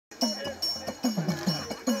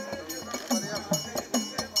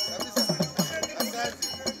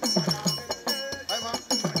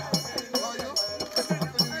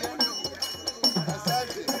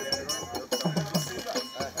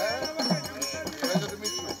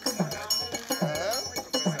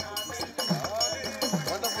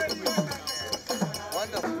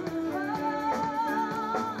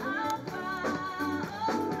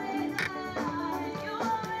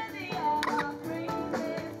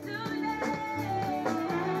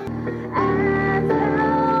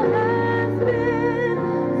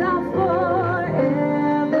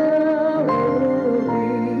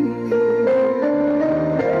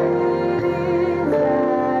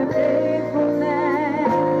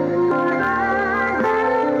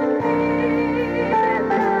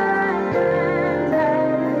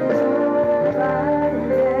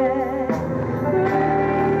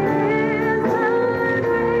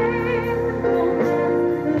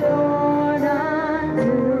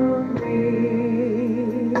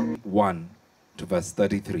to verse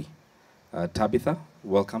 33. Tabitha,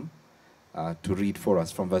 welcome to read for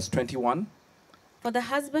us from verse 21. For the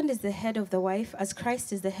husband is the head of the wife, as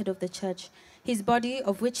Christ is the head of the church, his body,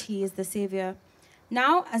 of which he is the Savior.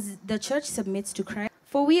 Now, as the church submits to Christ,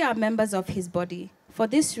 for we are members of his body. For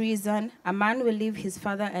this reason, a man will leave his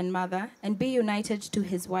father and mother and be united to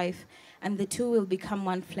his wife, and the two will become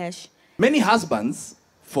one flesh. Many husbands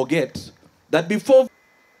forget that before...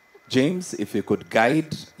 James, if you could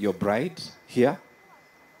guide your bride here.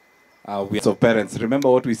 We have parents. Remember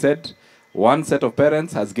what we said? One set of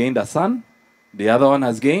parents has gained a son. The other one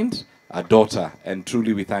has gained a daughter. And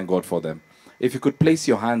truly we thank God for them. If you could place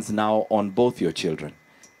your hands now on both your children.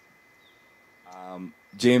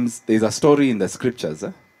 James, there's a story in the scriptures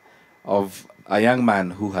of a young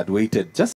man who had waited just